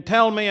it, then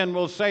tell me and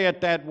we'll say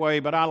it that way,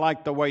 but I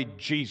like the way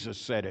Jesus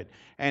said it,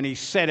 and He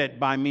said it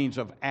by means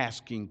of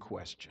asking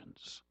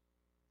questions.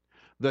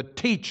 The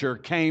teacher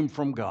came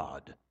from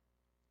God,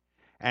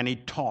 and He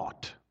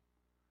taught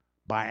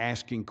by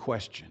asking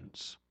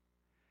questions.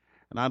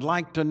 And I'd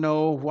like to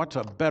know what's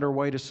a better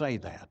way to say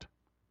that.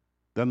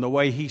 than the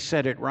way he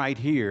said it right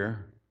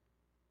here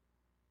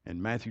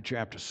in Matthew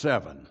chapter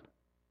 7.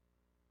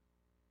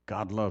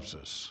 God loves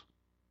us,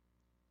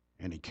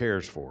 and he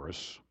cares for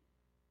us,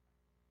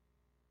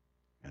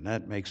 and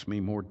that makes me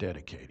more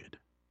dedicated.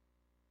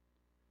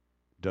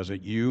 Does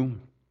it you?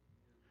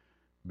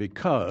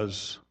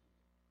 Because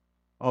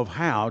of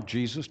how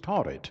Jesus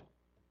taught it.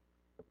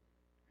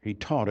 He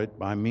taught it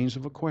by means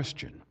of a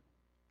question.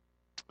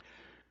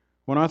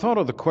 When I thought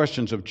of the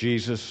questions of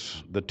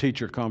Jesus, the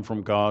teacher come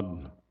from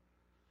God,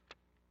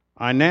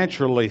 I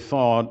naturally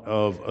thought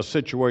of a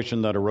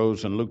situation that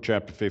arose in Luke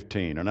chapter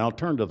 15, and I'll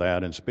turn to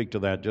that and speak to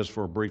that just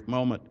for a brief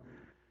moment,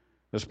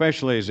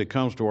 especially as it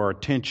comes to our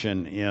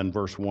attention in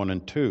verse 1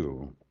 and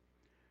 2.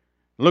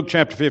 Luke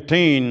chapter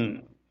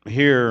 15,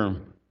 here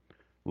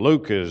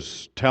Luke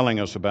is telling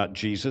us about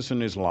Jesus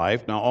and his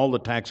life. Now all the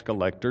tax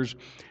collectors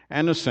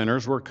and the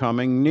sinners were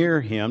coming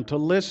near him to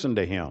listen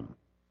to him.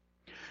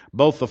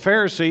 Both the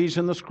Pharisees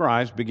and the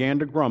scribes began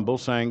to grumble,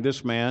 saying,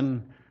 "This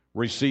man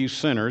receives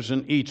sinners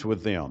and eats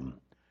with them."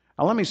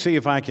 Now let me see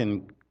if I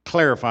can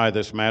clarify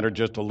this matter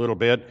just a little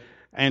bit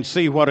and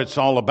see what it's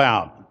all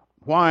about.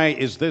 Why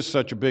is this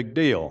such a big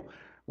deal?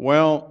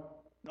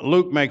 Well,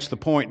 Luke makes the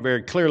point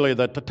very clearly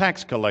that the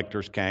tax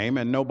collectors came,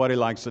 and nobody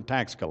likes the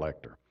tax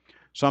collector.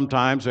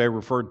 Sometimes they're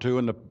referred to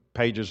in the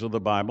pages of the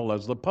Bible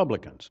as the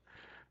publicans.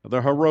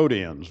 The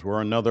Herodians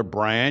were another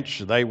branch.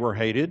 They were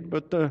hated,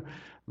 but the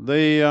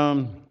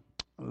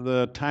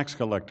tax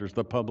collectors,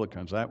 the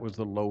publicans, that was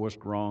the lowest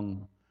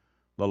rung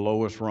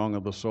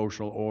of the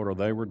social order.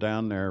 They were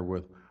down there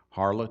with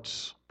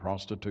harlots,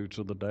 prostitutes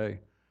of the day,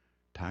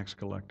 tax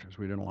collectors.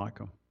 We didn't like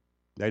them.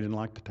 They didn't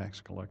like the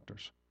tax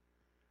collectors.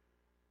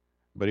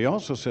 But he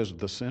also says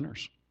the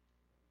sinners.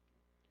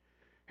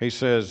 He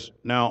says,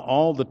 now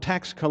all the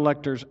tax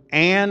collectors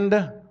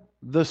and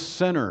the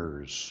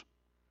sinners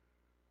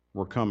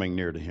were coming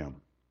near to him.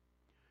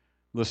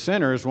 The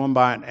sinners, one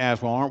might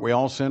ask, well, aren't we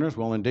all sinners?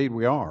 Well, indeed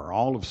we are.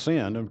 All have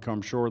sinned and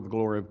come short of the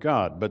glory of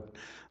God. But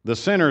the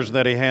sinners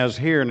that he has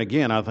here, and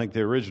again, I think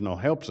the original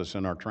helps us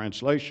in our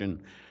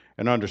translation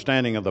and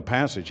understanding of the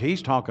passage,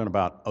 he's talking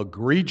about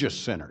egregious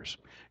sinners.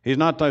 He's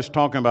not just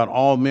talking about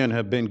all men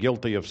have been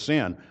guilty of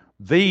sin.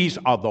 These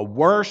are the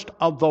worst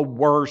of the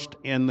worst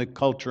in the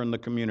culture and the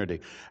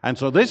community. And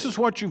so this is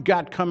what you've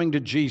got coming to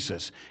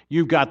Jesus.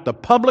 You've got the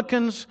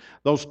publicans,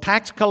 those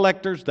tax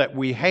collectors that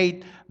we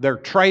hate. They're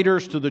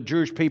traitors to the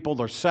Jewish people.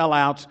 They're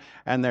sellouts,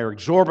 and they're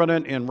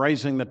exorbitant in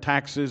raising the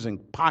taxes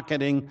and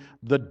pocketing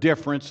the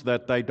difference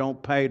that they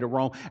don't pay to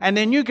Rome. And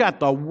then you got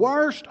the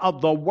worst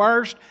of the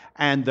worst,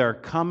 and they're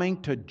coming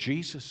to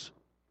Jesus.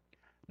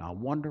 Now I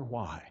wonder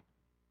why.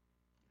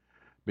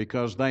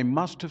 Because they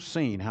must have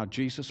seen how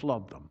Jesus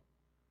loved them.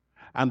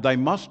 And they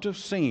must have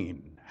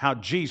seen how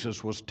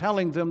Jesus was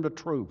telling them the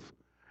truth,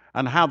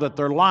 and how that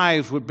their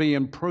lives would be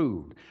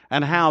improved,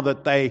 and how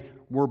that they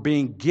were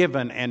being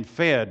given and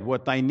fed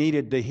what they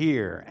needed to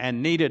hear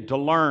and needed to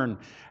learn.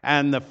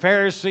 And the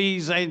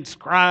Pharisees and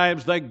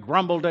scribes, they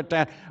grumbled at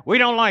that. We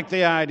don't like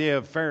the idea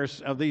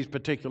of these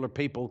particular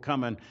people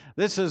coming.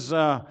 This is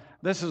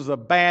a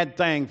bad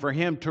thing for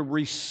him to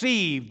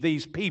receive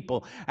these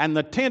people. And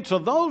the tense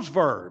of those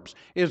verbs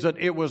is that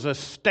it was a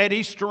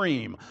steady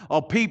stream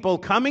of people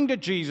coming to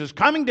Jesus,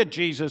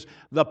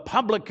 the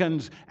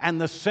publicans and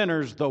the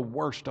sinners, the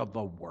worst of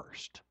the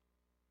worst.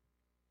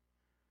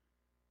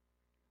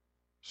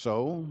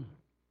 So,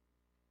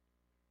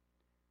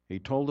 he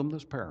told them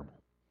this parable.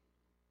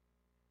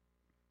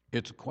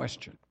 It's a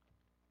question.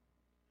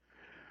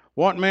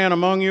 What man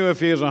among you, if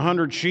he has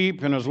 100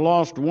 sheep and has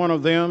lost one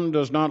of them,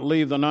 does not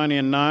leave the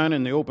 99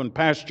 in the open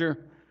pasture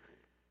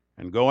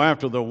and go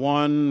after the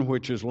one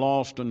which is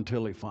lost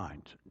until he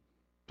finds it?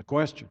 The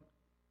question.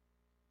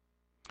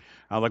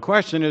 Now, the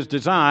question is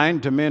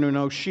designed to men who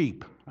know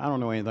sheep. I don't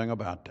know anything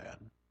about that.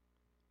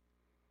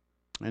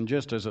 And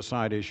just as a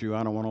side issue,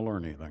 I don't want to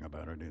learn anything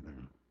about it either.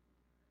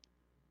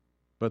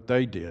 But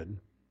they did.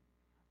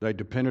 They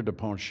depended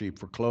upon sheep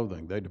for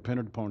clothing. They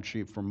depended upon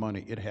sheep for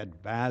money. It had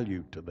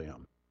value to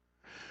them.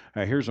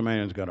 Now, here's a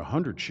man who's got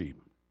 100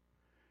 sheep,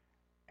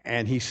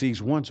 and he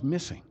sees one's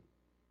missing.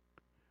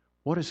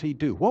 What does he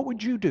do? What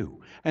would you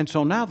do? And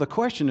so now the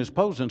question is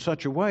posed in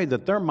such a way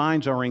that their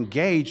minds are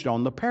engaged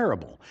on the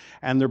parable,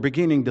 and they're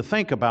beginning to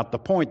think about the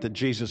point that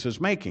Jesus is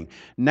making.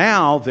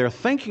 Now they're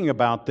thinking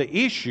about the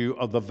issue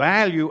of the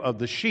value of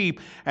the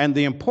sheep and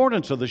the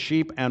importance of the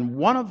sheep, and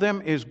one of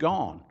them is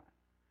gone.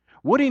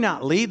 Would he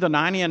not leave the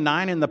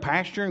 99 in the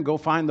pasture and go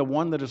find the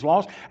one that is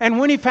lost? And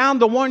when he found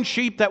the one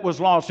sheep that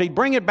was lost, he'd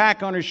bring it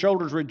back on his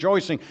shoulders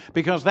rejoicing,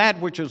 because that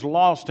which is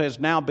lost has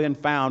now been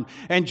found.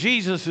 And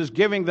Jesus is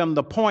giving them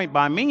the point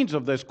by means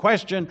of this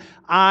question.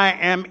 I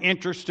am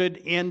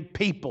interested in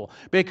people,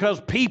 because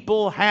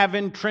people have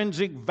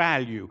intrinsic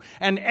value,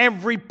 and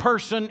every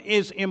person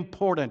is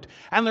important.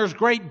 And there's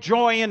great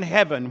joy in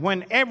heaven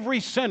when every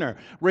sinner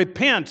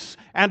repents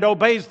and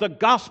obeys the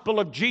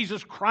gospel of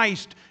Jesus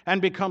Christ and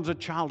becomes a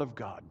child of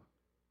God.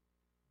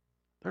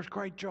 There's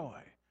great joy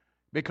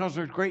because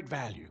there's great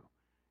value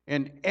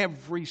in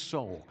every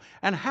soul.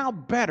 And how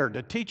better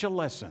to teach a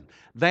lesson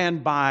than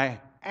by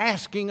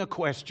asking a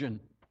question.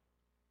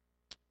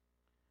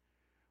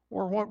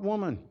 Or what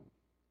woman?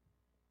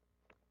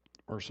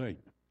 Verse 8.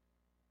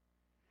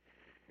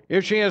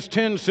 If she has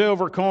 10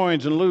 silver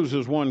coins and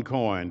loses 1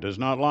 coin, does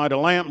not light a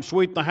lamp and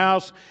sweep the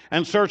house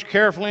and search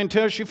carefully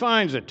until she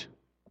finds it?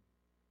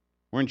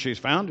 When she's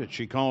found it,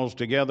 she calls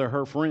together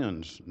her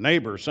friends,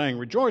 neighbors, saying,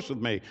 "Rejoice with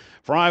me,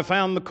 for I have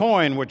found the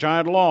coin which I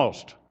had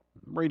lost."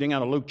 Reading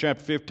out of Luke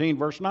chapter 15,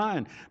 verse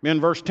 9. In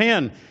verse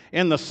 10,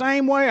 in the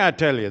same way I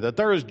tell you that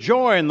there is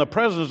joy in the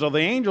presence of the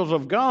angels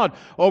of God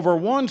over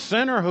one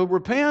sinner who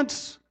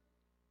repents.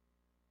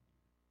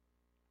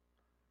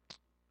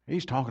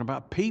 He's talking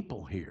about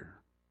people here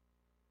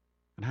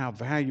and how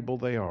valuable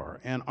they are.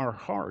 And our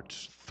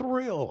hearts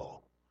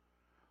thrill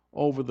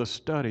over the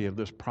study of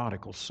this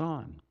prodigal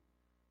son.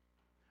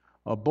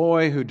 A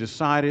boy who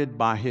decided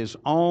by his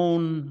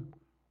own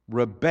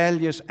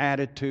rebellious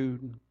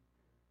attitude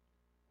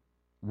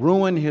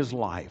ruin his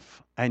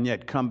life and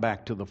yet come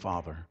back to the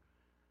Father,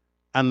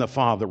 and the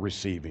Father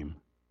receive him.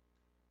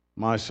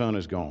 My son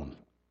is gone,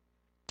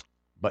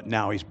 but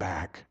now he's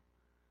back.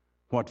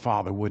 What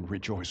father would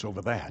rejoice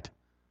over that?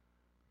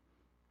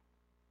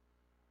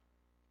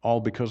 All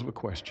because of a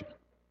question.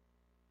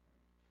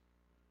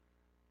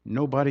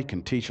 Nobody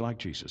can teach like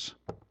Jesus.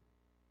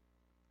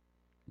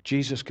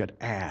 Jesus could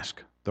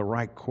ask the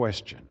right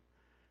question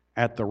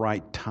at the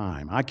right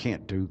time. I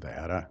can't do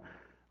that.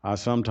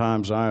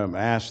 Sometimes I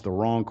ask the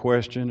wrong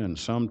question, and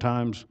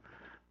sometimes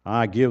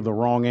I give the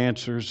wrong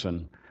answers,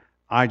 and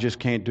I just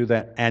can't do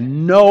that.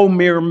 And no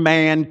mere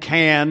man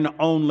can.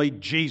 Only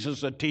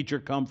Jesus, a teacher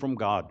come from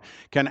God,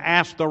 can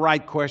ask the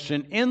right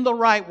question in the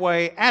right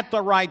way at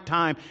the right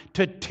time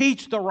to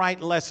teach the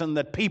right lesson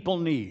that people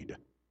need.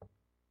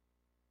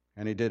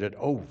 And he did it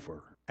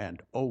over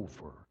and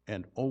over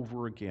and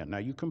over again. Now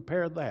you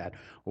compare that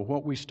with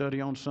what we study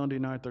on Sunday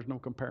night, there's no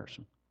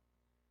comparison.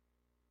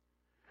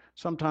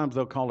 Sometimes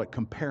they'll call it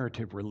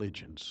comparative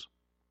religions,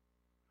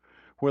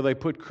 where they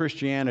put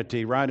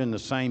Christianity right in the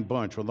same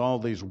bunch with all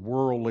these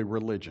worldly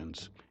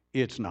religions.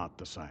 It's not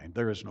the same.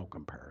 There is no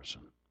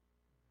comparison.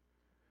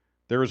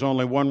 There is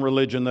only one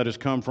religion that has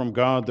come from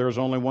God. There is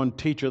only one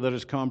teacher that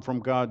has come from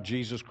God,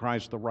 Jesus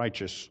Christ the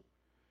righteous.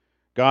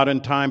 God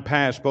in time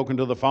past, spoken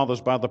to the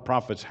fathers by the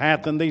prophets,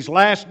 hath in these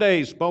last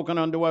days spoken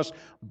unto us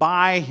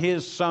by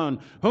his Son,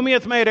 whom he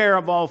hath made heir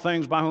of all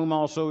things, by whom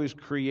also he has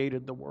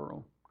created the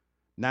world.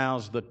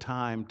 Now's the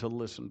time to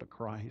listen to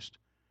Christ.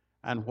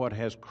 And what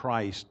has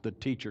Christ, the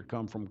teacher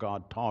come from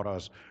God, taught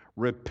us?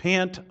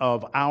 Repent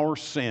of our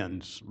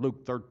sins,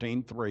 Luke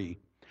 13:3.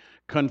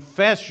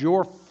 Confess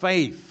your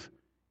faith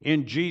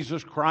in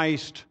Jesus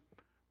Christ,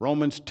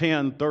 Romans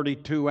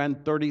 10:32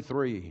 and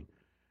 33.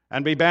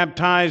 And be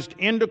baptized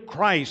into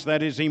Christ,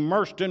 that is,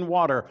 immersed in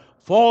water,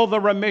 for the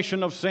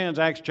remission of sins,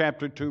 Acts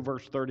chapter 2,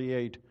 verse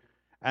 38.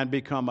 And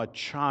become a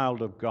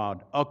child of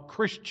God, a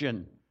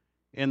Christian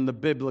in the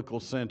biblical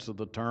sense of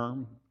the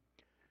term.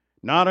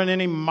 Not in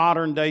any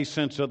modern day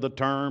sense of the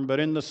term, but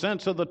in the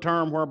sense of the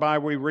term whereby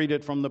we read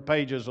it from the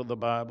pages of the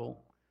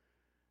Bible.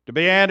 To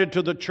be added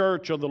to the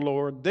church of the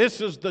Lord.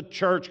 This is the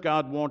church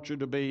God wants you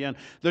to be in.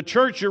 The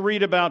church you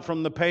read about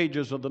from the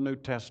pages of the New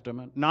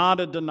Testament. Not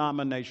a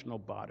denominational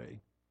body,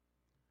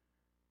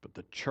 but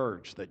the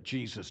church that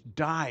Jesus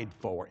died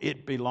for.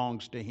 It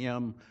belongs to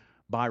him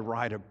by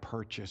right of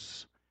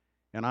purchase.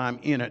 And I'm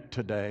in it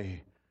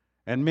today.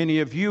 And many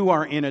of you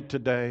are in it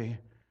today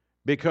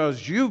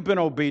because you've been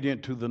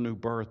obedient to the new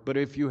birth. But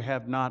if you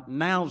have not,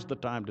 now's the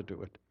time to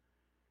do it.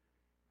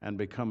 And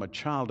become a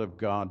child of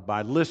God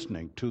by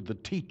listening to the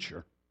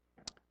teacher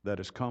that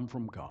has come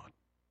from God.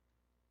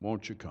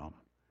 Won't you come?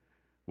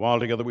 While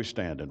together we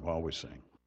stand and while we sing.